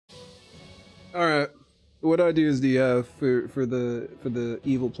All right. What I do is the for the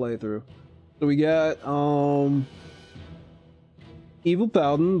evil playthrough. So we got evil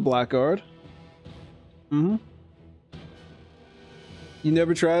paladin blackguard. Mm-hmm. You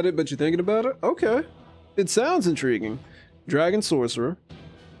never tried it, but you're thinking about it? Okay. It sounds intriguing. Dragon sorcerer.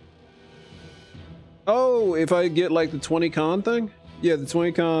 Oh, if I get like the 20 con thing? Yeah, the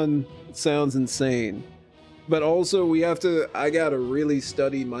 20 con sounds insane. But also I gotta really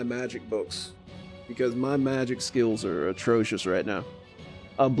study my magic books. Because my magic skills are atrocious right now.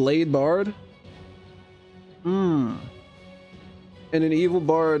 A blade bard? Hmm. And an evil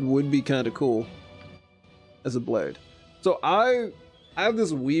bard would be kind of cool. As a blade. So I have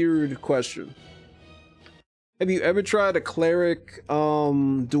this weird question. Have you ever tried a cleric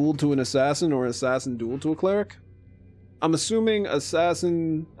duel to an assassin or an assassin duel to a cleric? I'm assuming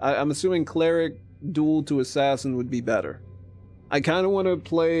I'm assuming cleric duel to assassin would be better. I kind of want to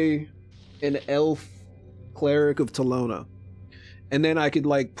play an elf cleric of Talona. And then I could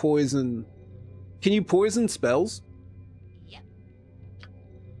like poison. Can you poison spells? Yep.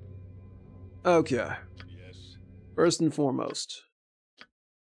 Okay. Yes. First and foremost,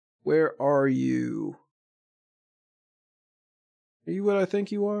 where are you? Are you what I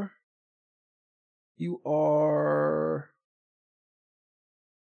think you are? You are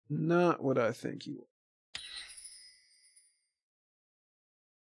not what I think you are.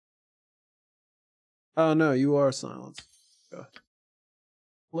 Oh no, you are silence. Okay.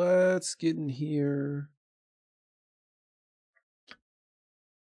 Let's get in here.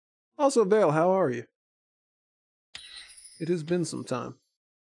 Also, Vale, how are you? It has been some time.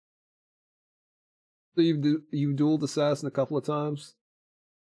 So you've dueled assassin a couple of times?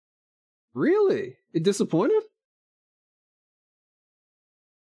 Really? It disappointed?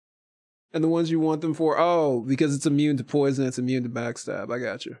 And the ones you want them for? Oh, because it's immune to poison, it's immune to backstab. I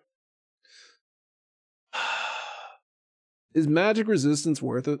got you. Is magic resistance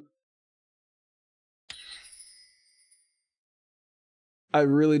worth it? I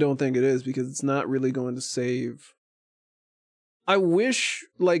really don't think it is because it's not really going to save. I wish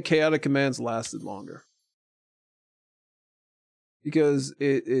like chaotic commands lasted longer. Because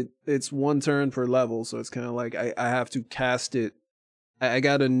it's one turn per level, so it's kind of like I have to cast it. I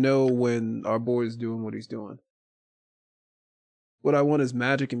gotta know when our boy's doing what he's doing. What I want is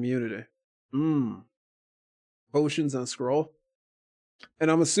magic immunity. Potions on scroll. And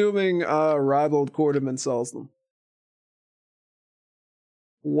I'm assuming Ribald Quarterman sells them.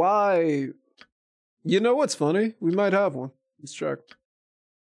 Why? You know what's funny? We might have one. Let's check.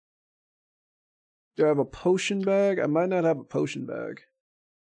 Do I have a potion bag? I might not have a potion bag.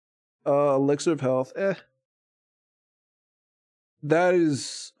 Elixir of health. That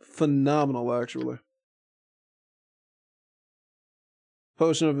is phenomenal, actually.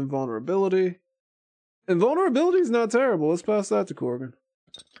 Potion of invulnerability. Invulnerability is not terrible. Let's pass that to Corgan.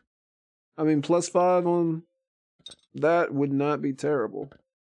 I mean, +5 on that would not be terrible.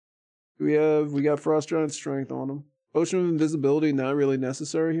 We got Frost Giant Strength on them. Potion of invisibility, not really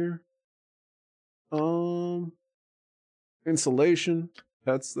necessary here. Insulation.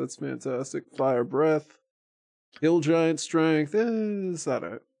 That's fantastic. Fire breath. Hill Giant Strength. It's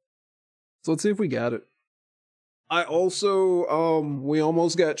alright. So let's see if we got it. I also we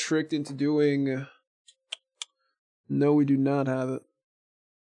almost got tricked into doing. No, we do not have it.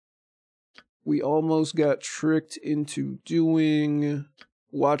 We almost got tricked into doing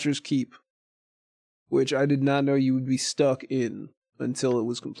Watcher's Keep, which I did not know you would be stuck in until it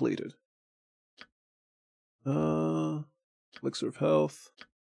was completed. Elixir of health.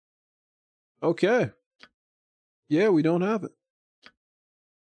 Okay. Yeah, we don't have it.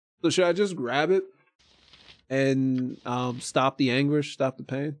 So should I just grab it and stop the anguish, stop the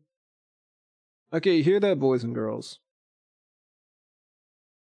pain? Okay, you hear that, boys and girls?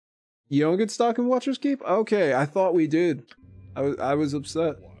 You don't get stuck in Watcher's Keep? Okay, I thought we did. I was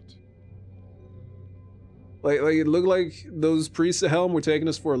upset. Like it looked like those priests of Helm were taking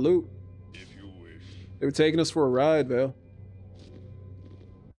us for a loop. If you wish. They were taking us for a ride, Vale.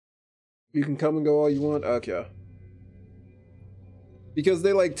 You can come and go all you want? Okay. Because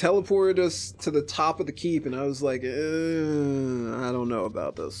they like teleported us to the top of the keep and I was like, I don't know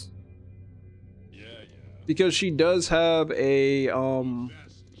about this. Yeah. Because she does have a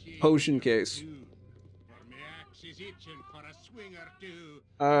potion case.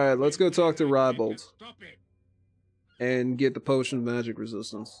 Alright, let's go talk to Ribald and get the potion of magic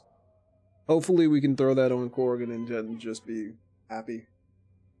resistance. Hopefully we can throw that on Corrigan and just be happy.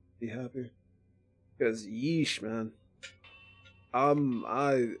 Be happy. Because yeesh, man.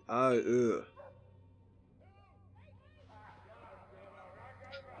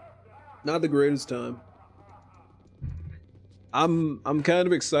 Not the greatest time. I'm kind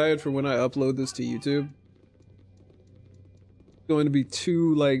of excited for when I upload this to YouTube. It's going to be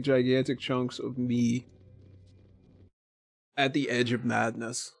two like gigantic chunks of me at the edge of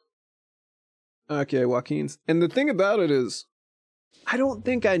madness. Okay, Joaquin's. And the thing about it is, I don't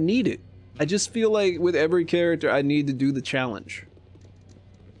think I need it. I just feel like with every character, I need to do the challenge.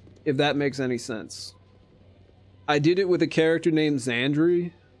 If that makes any sense. I did it with a character named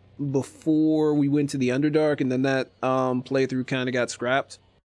Xandri before we went to the Underdark, and then that playthrough kind of got scrapped.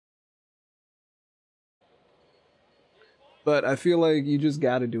 But I feel like you just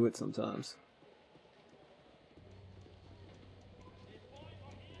gotta do it sometimes.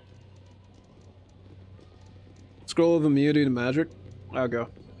 Scroll of immunity to magic. I'll go.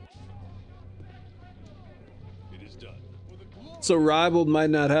 It is done. So Ribald might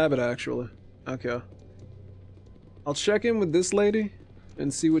not have it actually. Okay. I'll check in with this lady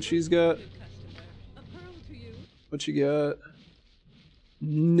and see what she's got. What you got?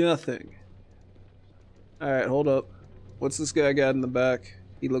 Nothing. Alright, hold up. What's this guy got in the back?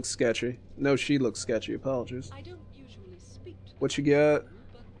 He looks sketchy. No, she looks sketchy. Apologies. I don't usually speak to What you got?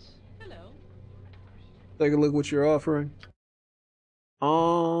 but hello. Take a look what you're offering.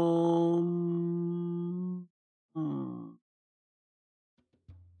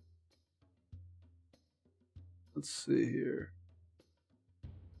 Let's see here.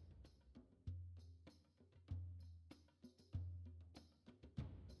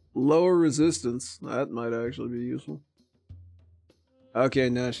 Lower resistance. That might actually be useful. Okay,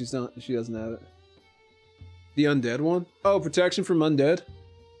 no, she's not. She doesn't have it. The undead one? Oh, protection from undead?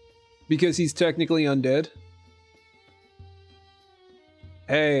 Because he's technically undead?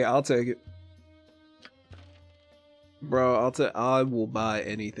 Hey, I'll take it. Bro, I will buy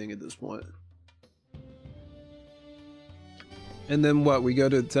anything at this point. And then what, we go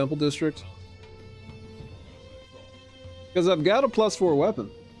to the Temple District? Because I've got a +4 weapon.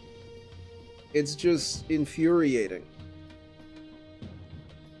 It's just infuriating.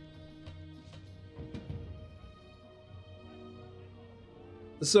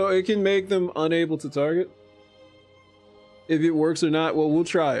 So it can make them unable to target? If it works or not, well, we'll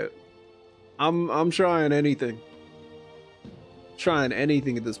try it. I'm trying anything. Trying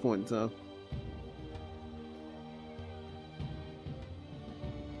anything at this point in time.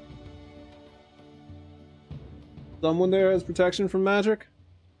 Someone there has protection from magic?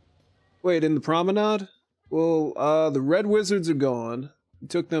 Wait, in the promenade? Well, the red wizards are gone. We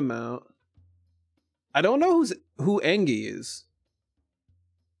took them out. I don't know who Engi is.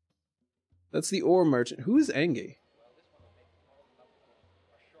 That's the ore merchant. Who is Engi?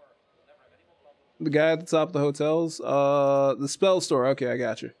 The guy at the top of the hotels? The spell store. Okay, I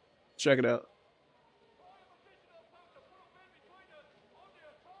got you. Check it out.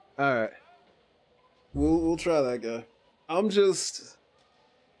 Alright. We'll try that guy. I'm just...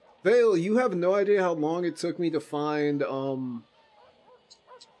 Vale, you have no idea how long it took me to find,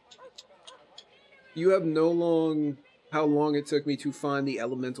 You have how long it took me to find the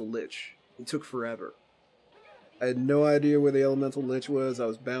elemental lich. It took forever. I had no idea where the elemental lich was. I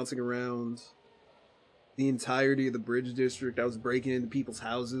was bouncing around the entirety of the bridge district. I was breaking into people's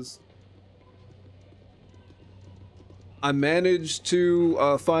houses. I managed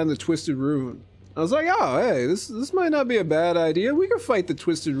to find the Twisted Rune. I was like, oh, hey, this might not be a bad idea. We could fight the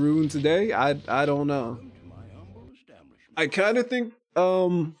Twisted Rune today. I don't know. I kind of think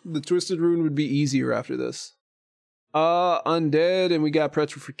the Twisted Rune would be easier after this. Undead, and we got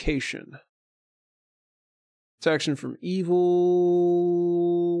Petrification. Protection from evil.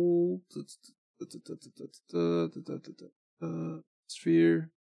 Sphere.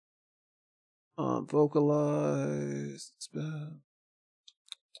 Vocalized.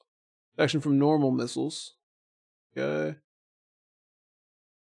 Protection from normal missiles. Okay.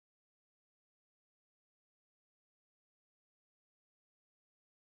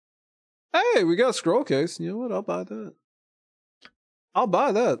 Hey, we got a scroll case. You know what? I'll buy that. I'll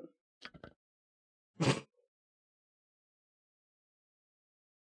buy that.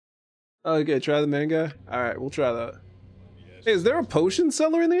 Okay, try the main guy. Alright, we'll try that. Yes. Hey, is there a potion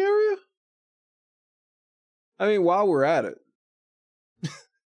seller in the area? I mean, while we're at it.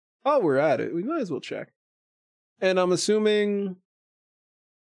 While we're at it, we might as well check. And I'm assuming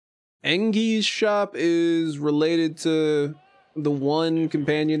Engi's shop is related to the one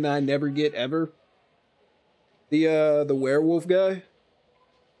companion that I never get ever. The werewolf guy.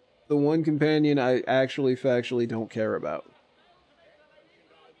 The one companion I actually factually don't care about.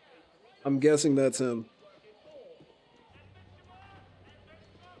 I'm guessing that's him.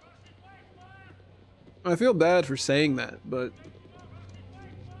 I feel bad for saying that, but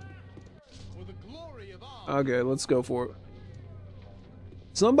Okay, let's go for it.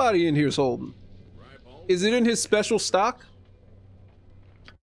 Somebody in here's holding. Is it in his special stock?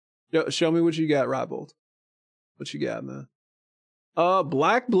 Show me what you got, Rybold. What you got, man?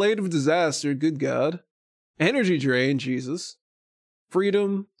 Black Blade of Disaster, good God. Energy Drain, Jesus.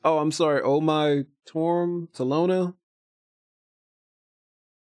 Freedom. Oh, I'm sorry. Oh my Torm, Talona.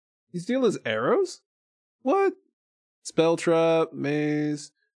 These deal as arrows? What? Spell Trap,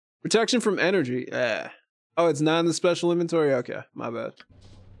 Maze. Protection from Energy. Oh, it's not in the special inventory? Okay, my bad.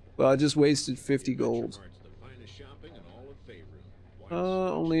 Well, I just wasted 50 gold.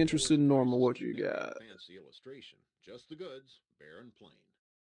 Only interested in normal. What you got? Just the goods, bare and plain.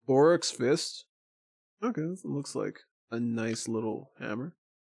 Borax Fist. Okay, this looks like a nice little hammer.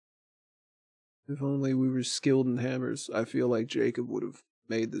 If only we were skilled in hammers, I feel like Jacob would have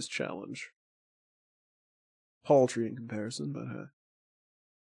made this challenge. Paltry in comparison, but hey.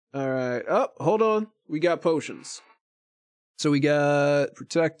 Alright, hold on. We got potions. So we got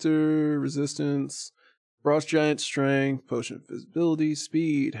Protector, Resistance, Frost Giant Strength, Potion of Visibility,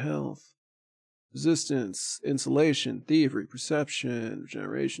 Speed, Health, Resistance, Insulation, Thievery, Perception,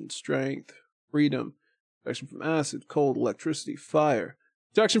 Regeneration, Strength, Freedom, Protection from Acid, Cold, Electricity, Fire,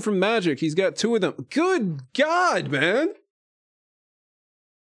 Protection from Magic. He's got 2 of them. Good God, man!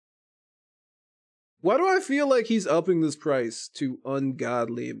 Why do I feel like he's upping this price to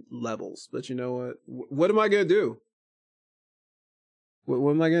ungodly levels? But you know what? What am I gonna do? What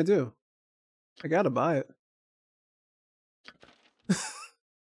am I gonna do? I gotta buy it.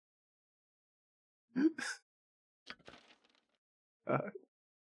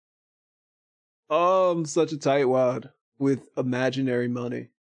 Oh, I'm such a tightwad with imaginary money.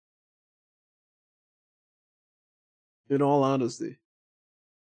 In all honesty.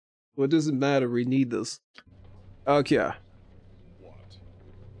 What does it matter? We need this. Okay. What?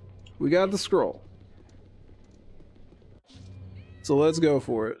 We got the scroll. So let's go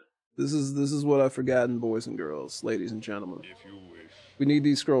for it. This is what I've forgotten, boys and girls, ladies and gentlemen. If you wish. We need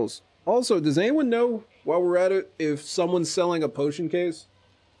these scrolls. Also, does anyone know, while we're at it, if someone's selling a potion case?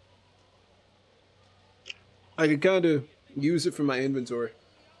 I could kind of use it for my inventory.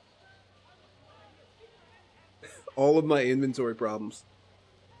 All of my inventory problems.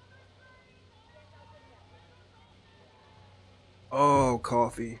 Oh,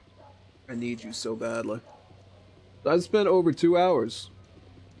 coffee. I need you so badly. I've spent over 2 hours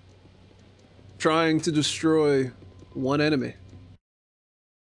trying to destroy one enemy.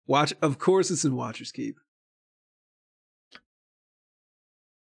 Of course it's in Watcher's Keep.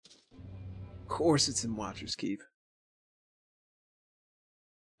 Of course it's in Watcher's Keep.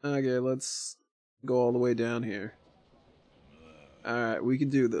 Okay, let's go all the way down here. Alright, we can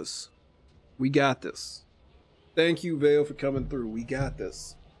do this. We got this. Thank you, Vale, for coming through. We got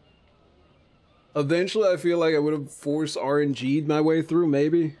this. Eventually, I feel like I would have forced RNG'd my way through,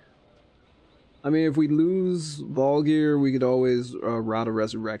 maybe. I mean, if we lose Volgear, we could always Rod of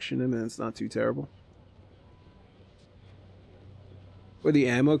Resurrection him, and it's not too terrible. Or the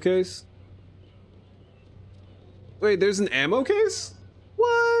ammo case? Wait, there's an ammo case?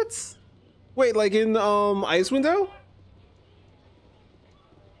 What? Wait, like in Icewind Dale?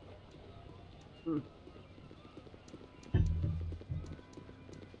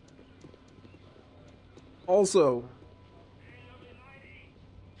 Also,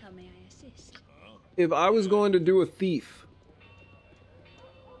 How may I assist? if I was going to do a thief...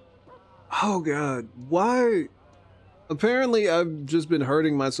 Oh god, why? Apparently I've just been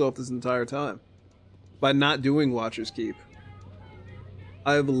hurting myself this entire time by not doing Watcher's Keep.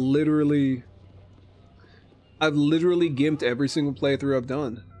 I've literally gimped every single playthrough I've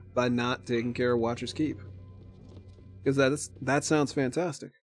done by not taking care of Watcher's Keep. Because that sounds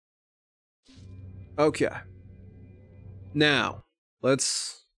fantastic. Okay. Now,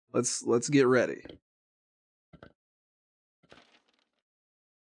 let's get ready.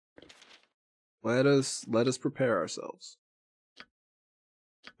 Let us prepare ourselves.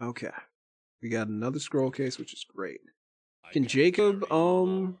 Okay. We got another scroll case, which is great. Can Jacob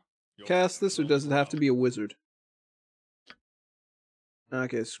cast this, or does it have to be a wizard?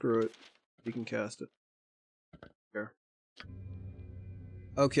 Okay, screw it. He can cast it. There.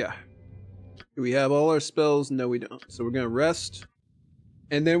 Okay. Do we have all our spells? No, we don't. So we're gonna rest,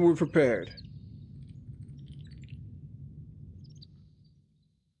 and then we're prepared.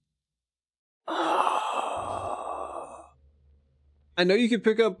 I know you can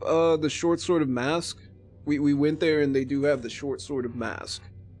pick up the short sword of mask. We went there and they do have the short sword of mask,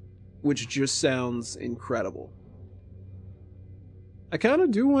 which just sounds incredible. I kind of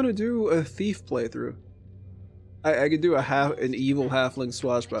do want to do a thief playthrough. I could do an evil halfling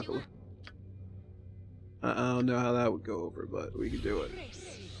swashbuckler. I don't know how that would go over, but we could do it.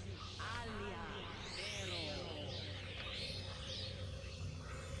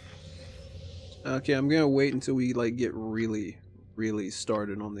 Okay, I'm gonna wait until we like get really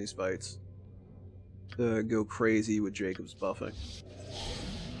started on these fights. Go crazy with Jacob's buffing.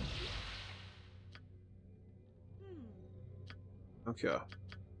 Okay.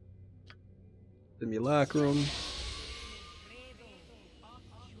 Simulacrum.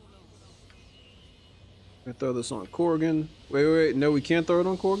 I throw this on Corgan. Wait, no, we can't throw it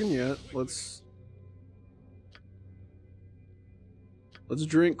on Corgan yet. Let's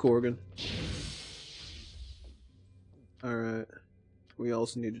drink Corgan. Alright. We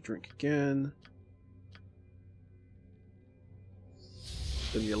also need to drink again.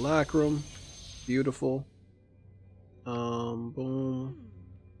 Simulacrum. Beautiful. Boom.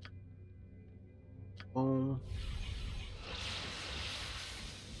 Boom.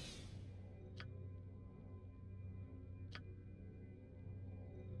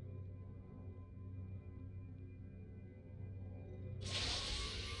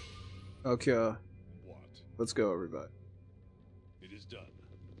 Okay. What? Let's go, everybody. It is done.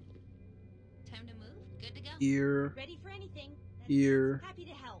 Time to move? Good to go? Here. Ready for anything? Here. Happy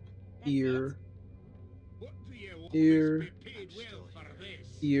to help. That's Here. What do you want? Here. Be paid well for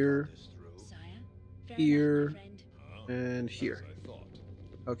this. Here. Sire? Fair Here. enough, my friend. Huh? And As here. I thought.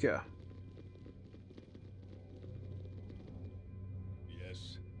 Okay.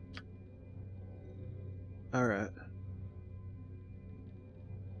 Yes. Alright.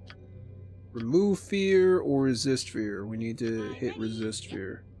 Remove fear or resist fear? We need to hit resist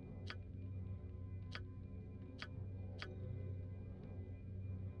fear.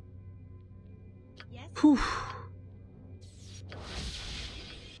 Yes. Whew.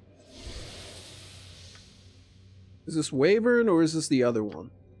 Is this Wyvern or is this the other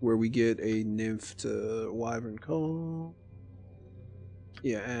one? Where we get a nymph to Wyvern call?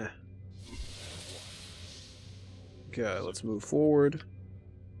 Yeah. Okay, let's move forward.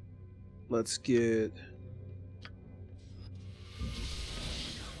 Let's get...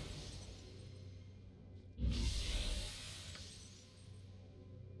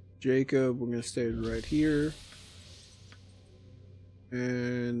 Jacob, we're going to stay right here.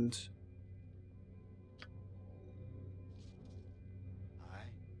 And... Hi.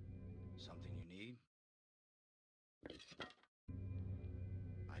 Something you need?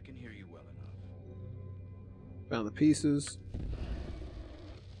 I can hear you well enough. found the pieces.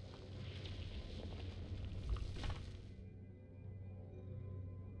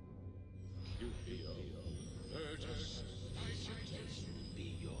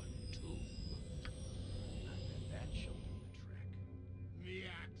 Be your tomb. That showed him the trick. Me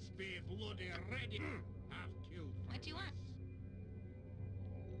axe be bloody ready. Have killed. What do you want?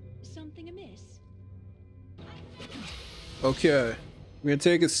 Something amiss? Okay. We're gonna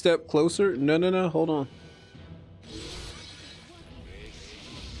take a step closer. No, hold on.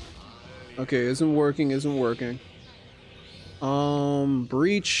 Okay, isn't working.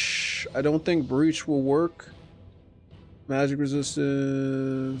 Breach. I don't think breach will work. Magic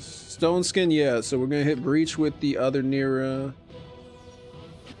resistance. Stone skin, yeah, so we're gonna hit breach with the other Nira.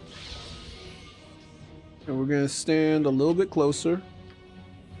 And we're gonna stand a little bit closer.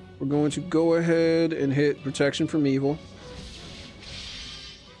 We're going to go ahead and hit protection from evil.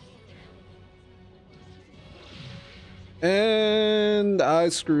 And I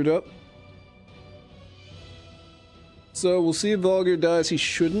screwed up. So we'll see if Vulgar dies. He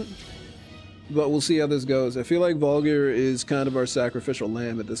shouldn't. But we'll see how this goes. I feel like Vulgar is kind of our sacrificial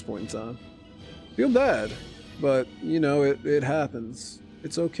lamb at this point in time. Feel bad. But, you know, it happens.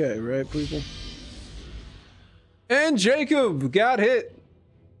 It's okay, right, people? And Jacob got hit.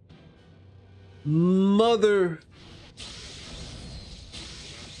 Mother...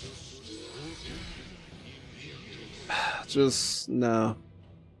 Just, no.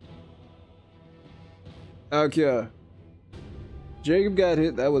 Okay. Jacob got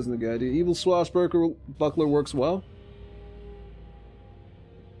hit. That wasn't a good idea. Evil Swashbuckler works well.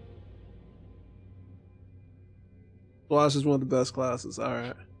 Swash is one of the best classes.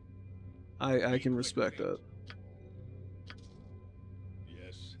 Alright. I can respect that.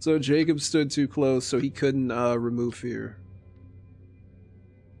 Yes. So Jacob stood too close, so he couldn't remove fear.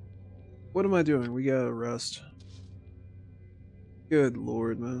 What am I doing? We gotta rest. Good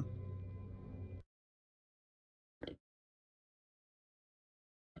lord, man.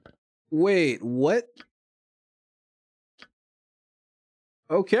 Wait, what?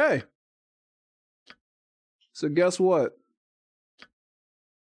 Okay. So guess what?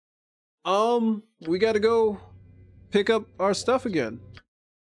 We gotta go pick up our stuff again.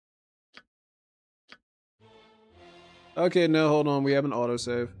 Okay, no, hold on. We have an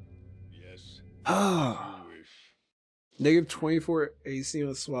autosave. Yes. Ah. You wish. Negative 24 AC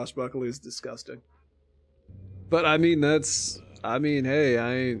on Swashbuckler is disgusting. But I mean, that's. I mean, hey,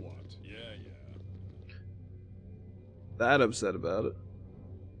 I ain't What? Yeah. that upset about it.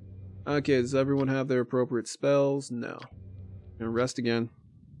 Okay, does everyone have their appropriate spells? No. Gonna rest again.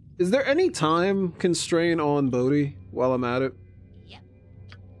 Is there any time constraint on Bodhi while I'm at it? Yep.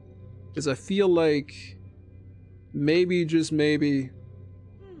 Because I feel like maybe, just maybe,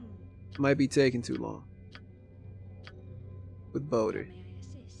 might be taking too long with How Bodhi. may I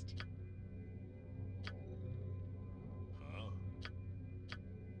assist? Huh?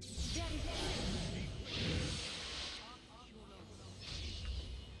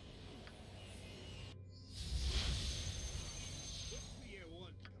 What you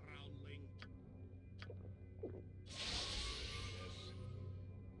want, groundling?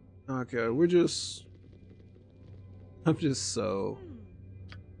 Yes. Okay, we're just. I'm just so.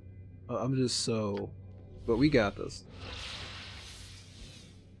 I'm just so. But we got this.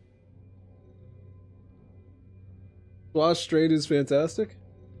 Swash straight is fantastic.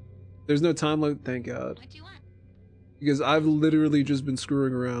 There's no time limit, thank God. What do you want? Because I've literally just been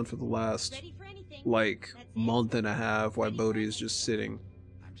screwing around for the last, Ready for anything? like, That's it. month and a half while Bodhi is just sitting,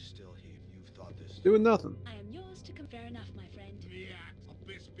 I'm still here. You've thought this. doing nothing. I am yours to fair enough, my friend. Yeah,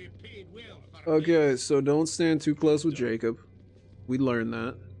 abyss be paid well for Okay, so don't stand too close with Jacob. We learned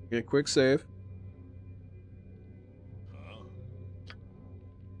that. Get a quick save. Huh?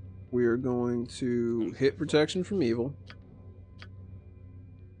 We are going to hit protection from evil.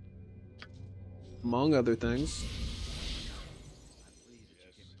 Among other things. I'm pleased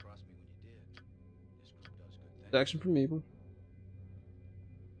that you came across me when you did. This group does good things. Protection from evil.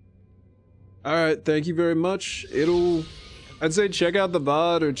 Alright, thank you very much. I'd say check out the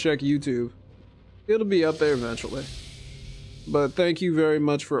VOD or check YouTube. It'll be up there eventually. But thank you very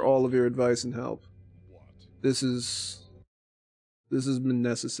much for all of your advice and help. What? This has been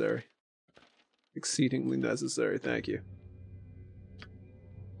necessary. Exceedingly necessary, thank you.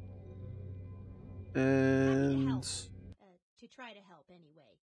 And To try to help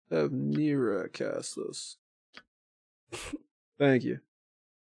anyway. have Nira cast this. Thank you.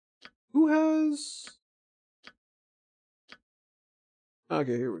 Who has...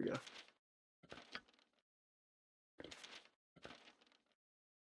 Okay, here we go.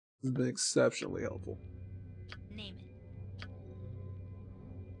 This has been exceptionally helpful. Name it.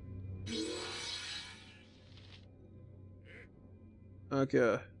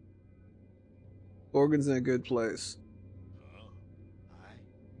 Okay. Organ's in a good place. Huh? Aye.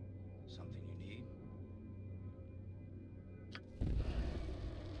 Something you need?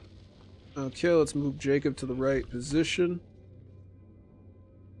 Okay, let's move Jacob to the right position.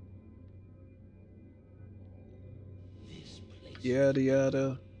 This place. Yada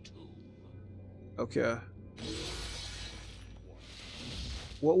yada. Too. Okay.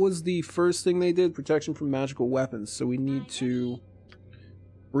 What was the first thing they did? Protection from magical weapons. So we need to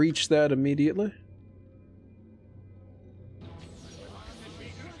breach that immediately.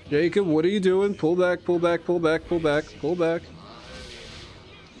 Jacob, what are you doing? Pull back, pull back, pull back, pull back, pull back.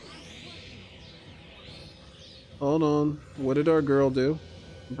 Hold on. What did our girl do?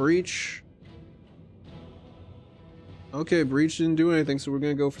 Breach. Okay, breach didn't do anything, so we're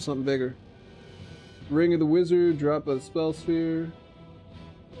gonna go for something bigger. Ring of the Wizard, drop a spell sphere.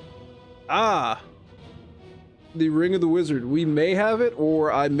 Ah! The Ring of the Wizard. We may have it,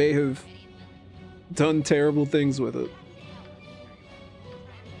 or I may have done terrible things with it.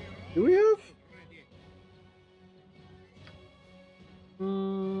 Do we have?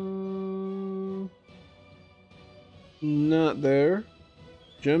 Not there.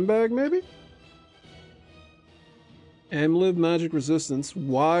 Gem bag, maybe? Amulet magic resistance.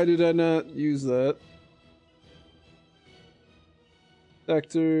 Why did I not use that?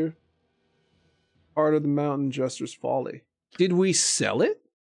 Sector. Heart of the Mountain, Jester's Folly. Did we sell it?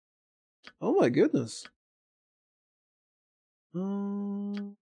 Oh my goodness.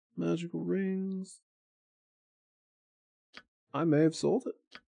 Magical rings. I may have sold it.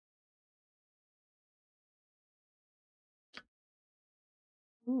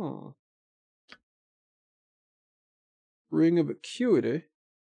 Oh. Ring of Acuity.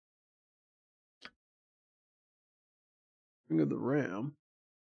 Ring of the Ram.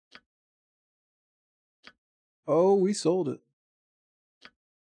 Oh, we sold it.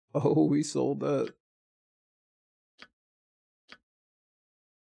 Oh, we sold that.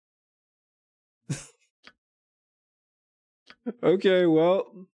 Okay,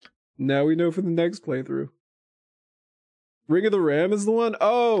 well, now we know for the next playthrough. Ring of the Ram is the one?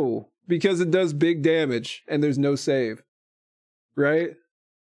 Oh, Because it does big damage and there's no save. Right?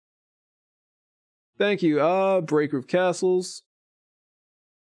 Thank you. Breaker of Castles.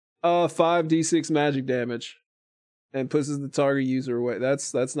 5d6 magic damage. And pushes the target user away.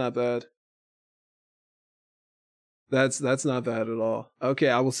 That's not bad. That's not bad at all. Okay,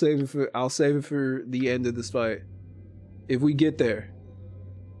 I'll save it for the end of this fight. If we get there.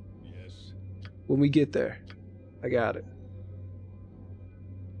 Yes. When we get there. I got it.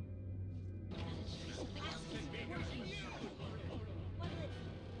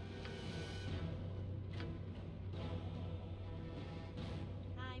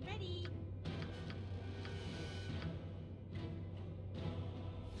 I'm ready.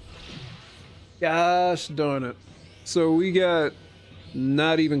 Gosh darn it. So we got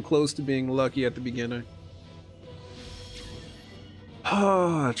not even close to being lucky at the beginning.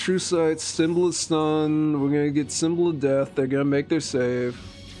 Ah, True Sight, Symbol of Stun. We're gonna get Symbol of Death. They're gonna make their save.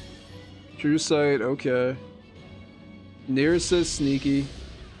 True Sight, okay. Nira says Sneaky.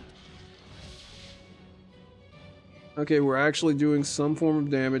 Okay, we're actually doing some form of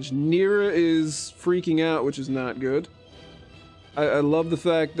damage. Nira is freaking out, which is not good. I love the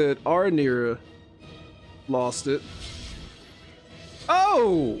fact that our Nira lost it.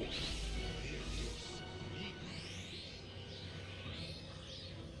 Oh!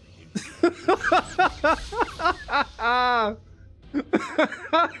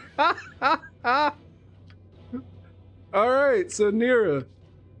 Alright, so Nira,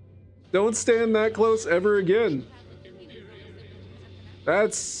 don't stand that close ever again.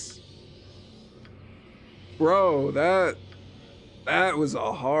 That's... Bro, that was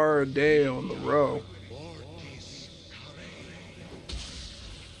a hard day on the row.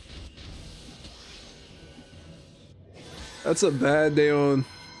 That's a bad day on...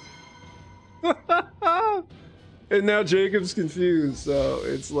 And now Jacob's confused, so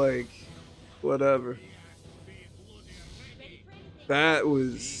it's like, whatever. That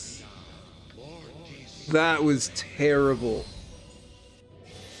was terrible.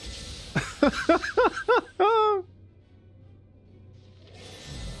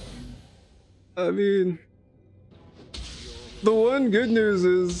 I mean, the one good news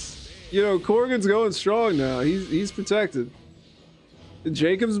is, you know, Corgan's going strong now. He's protected.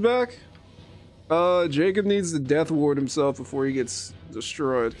 Jacob's back? Jacob needs to death ward himself before he gets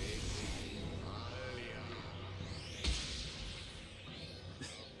destroyed.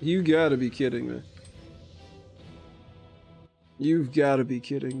 You gotta be kidding me. You've gotta be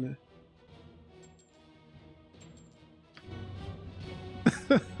kidding me.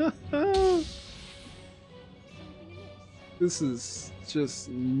 This is just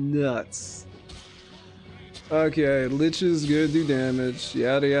nuts. Okay, Lich is gonna do damage.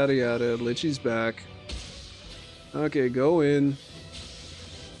 Yada yada yada. Lich is back. Okay, go in.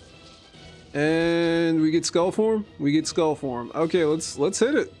 And we get skull form? We get skull form. Okay, let's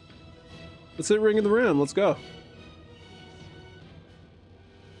hit it. Let's hit Ring of the Ram. Let's go.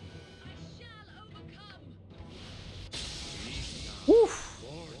 Woof.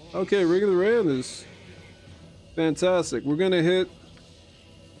 Okay, Ring of the Ram is fantastic. We're gonna hit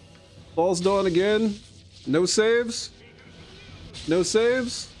False Dawn again. No saves. No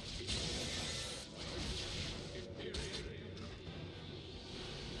saves.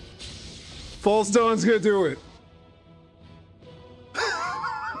 False Dawn's gonna do it.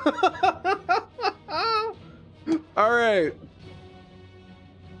 Alright.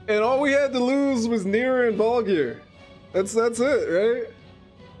 And all we had to lose was Nira and Baldur. That's it,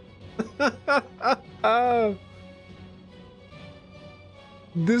 right?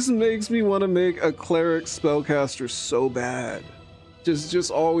 This makes me want to make a cleric spellcaster so bad. Just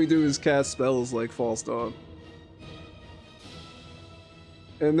all we do is cast spells like False Dawn.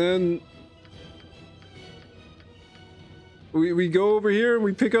 And then we go over here and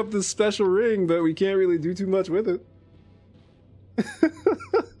we pick up this special ring, but we can't really do too much with it.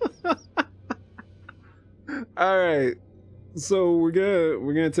 Alright. So we're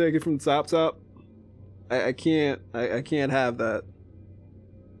gonna take it from top. I can't have that.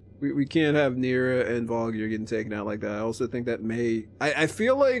 We can't have Nira and Baldur getting taken out like that. I also think that I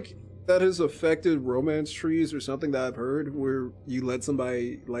feel like that has affected romance trees or something that I've heard, where you let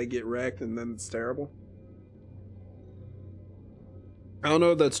somebody like get wrecked and then it's terrible. I don't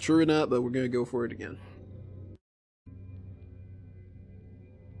know if that's true or not, but we're gonna go for it again.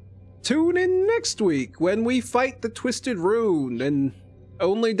 Tune in next week when we fight the Twisted Rune and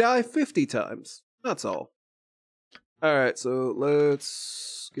only die 50 times. That's all. Alright, so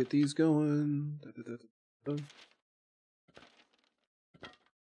let's get these going.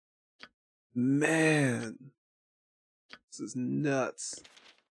 Man, this is nuts.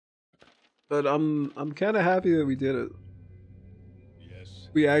 But I'm kind of happy that we did it. Yes.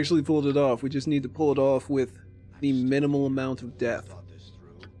 We actually pulled it off. We just need to pull it off with the minimal amount of death. Thought this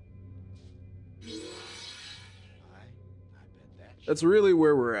through. I bet that. That's really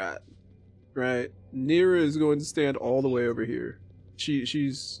where we're at, right? Nira is going to stand all the way over here.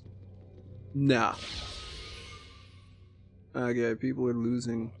 She's nah. Okay, people are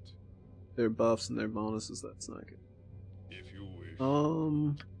losing their buffs and their bonuses. That's not good. If you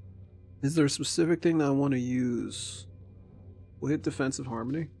wish. Is there a specific thing that I want to use? We'll hit defensive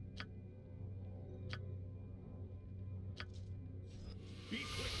harmony. Be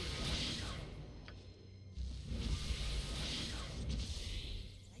quick with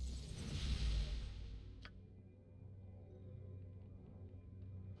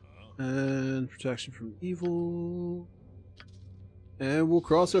it. And protection from evil. And we'll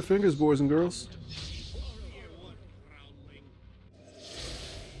cross our fingers, boys and girls. Hear one, groundling.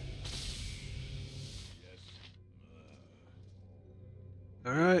 Yes.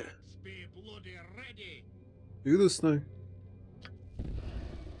 Alright, Be bloody ready. do this thing.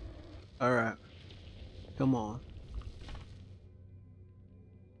 Alright. Come on.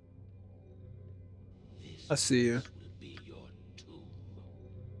 I see you.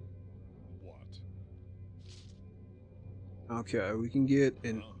 What? Okay, we can get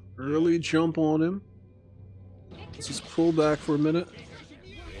an early jump on him. Let's just pull back for a minute.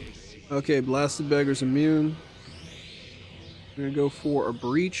 Okay, Blasted Beggar's immune. We're gonna go for a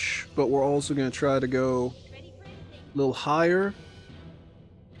breach, but we're also gonna try to go a little higher.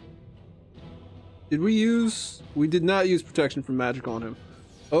 Did we use? We did not use protection from magic on him.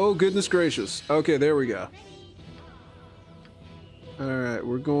 Oh, goodness gracious. Okay, there we go. Alright,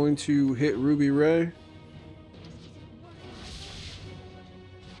 we're going to hit Ruby Ray.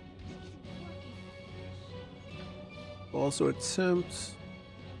 Also attempt.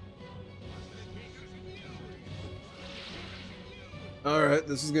 Alright,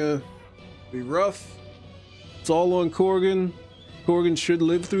 this is gonna be rough. It's all on Corgan. Corgan should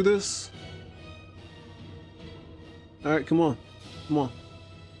live through this. Alright, come on. Come on.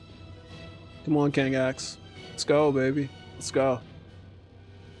 Come on, Kangax. Let's go, baby. Let's go.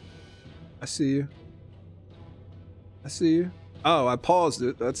 I see you. I see you. Oh, I paused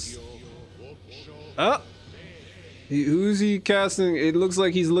it. That's... Ah! Who's he casting? It looks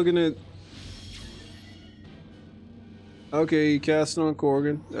like he's looking at... Okay, he cast on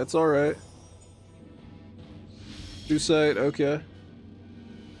Corgan. That's alright. True sight, okay.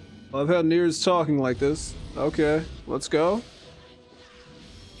 Love how Nir's talking like this. Okay, let's go.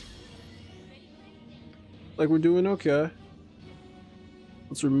 Like we're doing okay.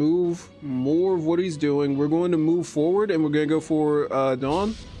 Let's remove more of what he's doing. We're going to move forward and we're going to go for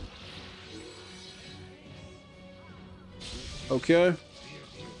Dawn. Okay.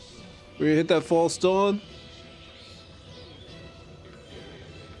 We're going to hit that false Dawn.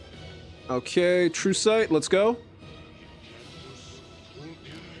 Okay, True Sight, let's go.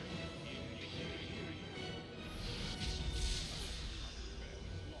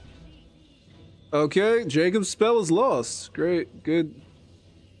 Okay, Jacob's spell is lost. Great, good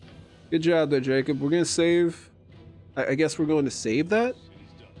job there, Jacob. We're gonna save. I guess we're going to save that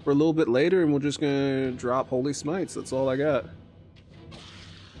for a little bit later, and we're just gonna drop Holy Smites. That's all I got.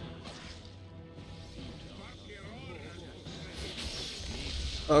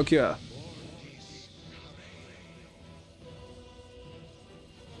 Okay.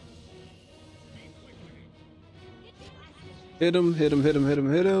 Hit him, hit him, hit him, hit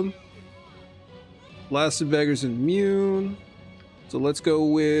him, hit him. Blasted Beggar's immune. So let's go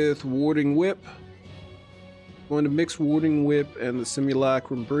with Warding Whip. Going to mix Warding Whip and the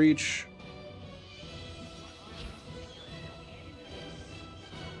Simulacrum Breach.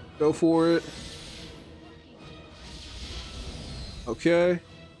 Go for it. Okay.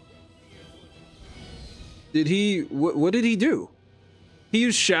 Did he... What did he do? He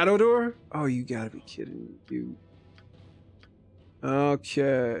used Shadow Door? Oh, you gotta be kidding me, dude.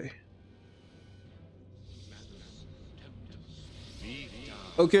 Okay.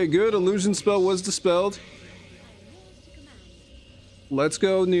 Okay, good. Illusion spell was dispelled. Let's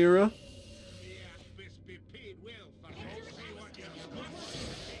go, Nira.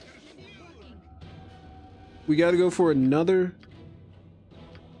 We gotta go for another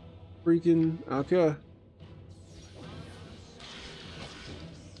freaking... Okay.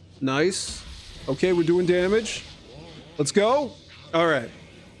 Nice. Okay, we're doing damage. Let's go. All right.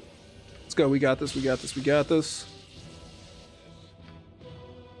 Let's go. We got this. We got this. We got this.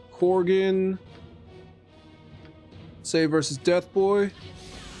 Corgan. Save versus Death Boy.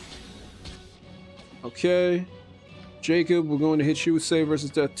 Okay. Jacob, we're going to hit you with Save versus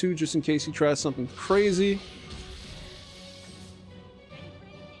Death 2 just in case he tries something crazy.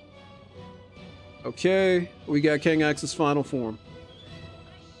 Okay, we got King Axe's final form.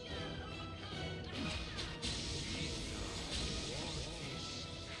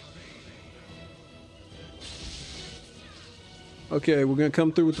 Okay, we're gonna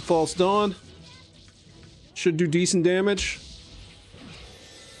come through with the False Dawn. Should do decent damage.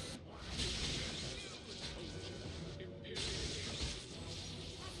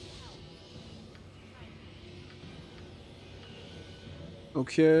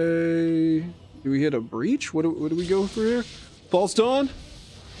 Okay, do we hit a breach? What do we go for here? False Dawn?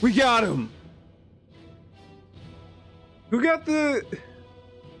 We got him! Who got the...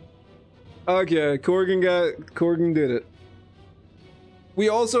 Okay, Corgan did it. We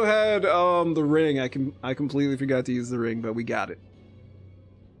also had the ring. I completely forgot to use the ring, but we got it.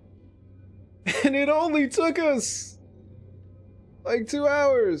 And it only took us like 2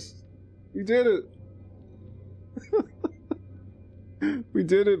 hours. We did it. We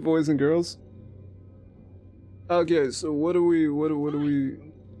did it, boys and girls. Okay, so what do we You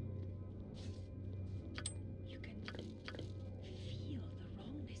can feel the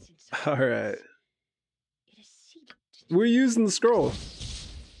wrongness inside. All right. It is seeped. We're using the scroll.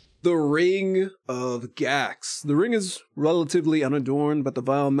 The Ring of Gax. The ring is relatively unadorned, but the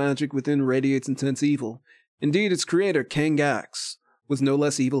vile magic within radiates intense evil. Indeed, its creator, King Gax, was no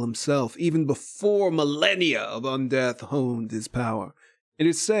less evil himself, even before millennia of undeath honed his power. It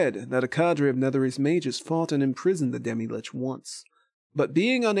is said that a cadre of Netherese mages fought and imprisoned the Demi-Lich once, but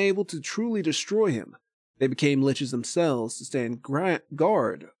being unable to truly destroy him, they became Liches themselves to stand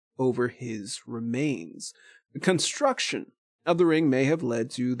guard over his remains. The construction of the ring may have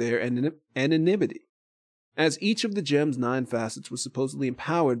led to their anonymity, as each of the gem's 9 facets was supposedly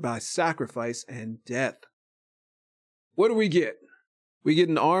empowered by sacrifice and death. What do we get? We get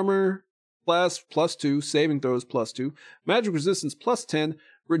an armor class +2, saving throws +2, magic resistance +10,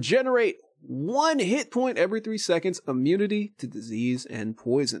 regenerate 1 hit point every 3 seconds, immunity to disease and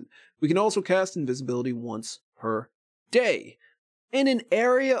poison. We can also cast invisibility once per day, in an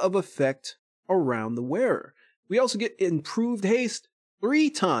area of effect around the wearer. We also get improved haste 3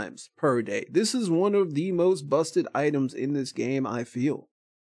 times per day. This is one of the most busted items in this game, I feel.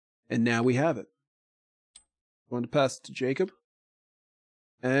 And now we have it. I'm going to pass it to Jacob.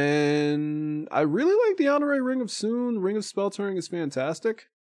 And I really like the Honorary Ring of Soon. Ring of Spell Turning is fantastic.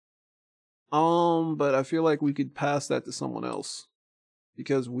 But I feel like we could pass that to someone else,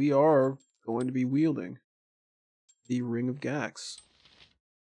 because we are going to be wielding the Ring of Gax.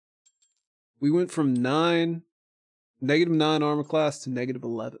 We went from -9 armor class to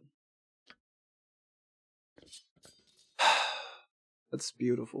 -11. That's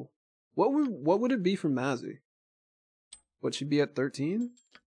beautiful. What would it be for Mazzy? What, she'd be at 13?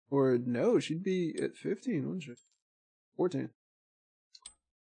 Or no, she'd be at 15, wouldn't she? 14.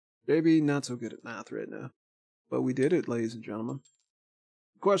 JB, not so good at math right now. But we did it, ladies and gentlemen.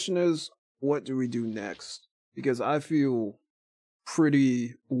 The question is, what do we do next? Because I feel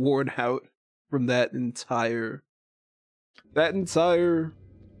pretty worn out from that entire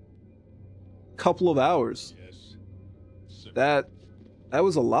couple of hours. That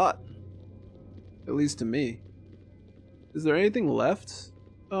was a lot. At least to me. Is there anything left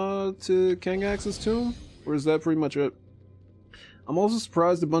to King Axe's tomb? Or is that pretty much it? I'm also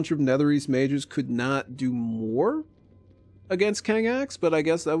surprised a bunch of Netherese mages could not do more against King Axe, but I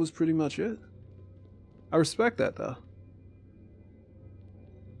guess that was pretty much it. I respect that, though.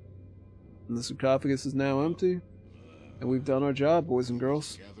 And the sarcophagus is now empty. And we've done our job, boys and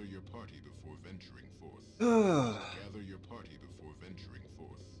girls. Gather your party before venturing forth. I Gather your party before venturing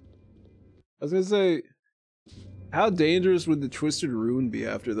forth. was gonna say, how dangerous would the Twisted Rune be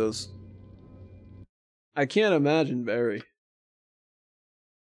after those? I can't imagine very.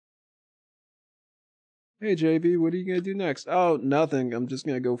 Hey JB, what are you gonna do next? Oh, nothing. I'm just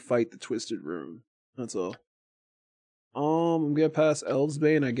gonna go fight the Twisted Rune. That's all. I'm gonna pass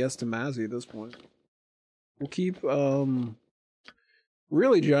Elvesbane, I guess, to Mazzy at this point. We'll keep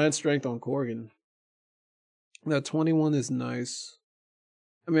really giant strength on Corgan. That 21 is nice.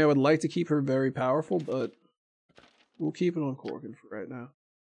 I mean, I would like to keep her very powerful, but we'll keep it on Corgan for right now.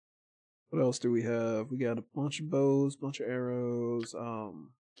 What else do we have? We got a bunch of bows, bunch of arrows,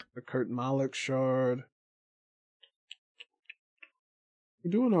 a Kurt Malik shard. We're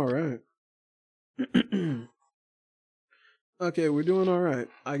doing alright. Okay, we're doing alright.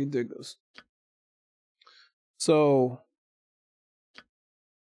 I can dig this. So,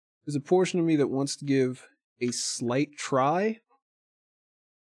 there's a portion of me that wants to give a slight try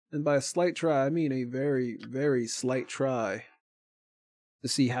And by a slight try, I mean a very, very slight try to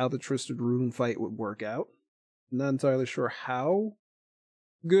see how the Twisted Rune fight would work out. I'm not entirely sure how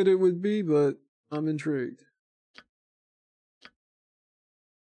good it would be, but I'm intrigued.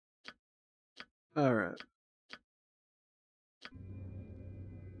 Alright.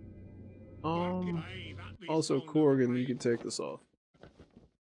 Aye, that be Also, sound of Corrigan, you right. can take this off.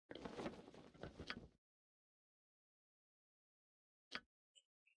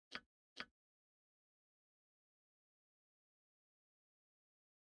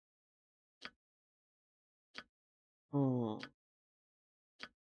 Oh.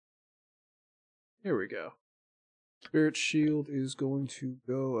 Here we go. Spirit Shield is going to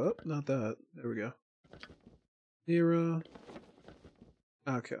go up. Not that. There we go. Hera.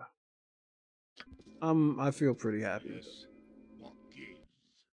 Okay. I feel pretty happy with it. Yes. What gives?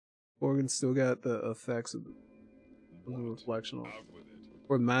 Morgan still got the effects of the reflection on, Out with it.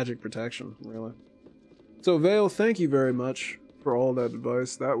 or magic protection, really. So Vale, thank you very much for all that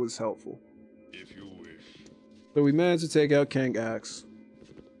advice. That was helpful. If you wish. So we managed to take out King Axe.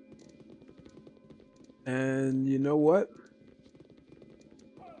 And you know what?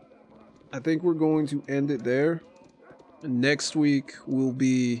 I think we're going to end it there. And next week will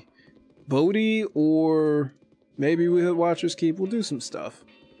be Bodhi, or maybe we hit Watcher's Keep. We'll do some stuff.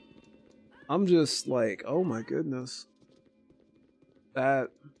 I'm just like, oh my goodness.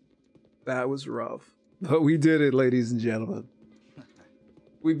 That was rough. But we did it, ladies and gentlemen.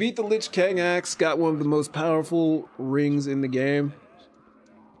 We beat the Lich King Axe, got one of the most powerful rings in the game.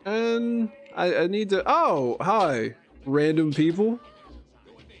 And I need to... Oh, hi, random people.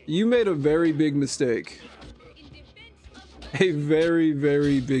 You made a very big mistake. A very,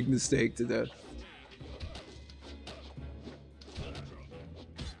 very big mistake today.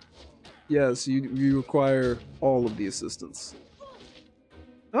 Yes, you require all of the assistance.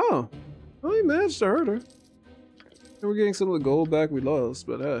 Oh, well, you managed to hurt her. And we're getting some of the gold back we lost,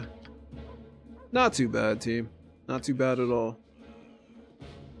 but not too bad, team. Not too bad at all.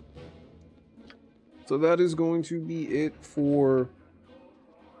 So that is going to be it for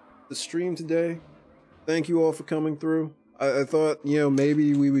the stream today. Thank you all for coming through. I thought, you know,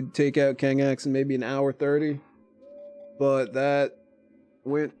 maybe we would take out King Axe in maybe an hour 30, but that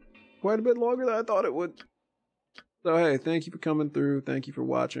went quite a bit longer than I thought it would. So hey, thank you for coming through. Thank you for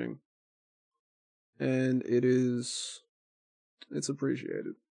watching. And it's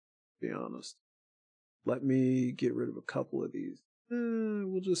appreciated, to be honest. Let me get rid of a couple of these.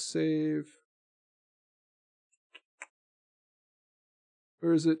 We'll just save.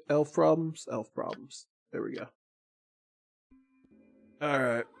 Where is it? Elf problems? Elf problems. There we go.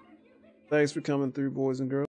 Alright. Thanks for coming through, boys and girls.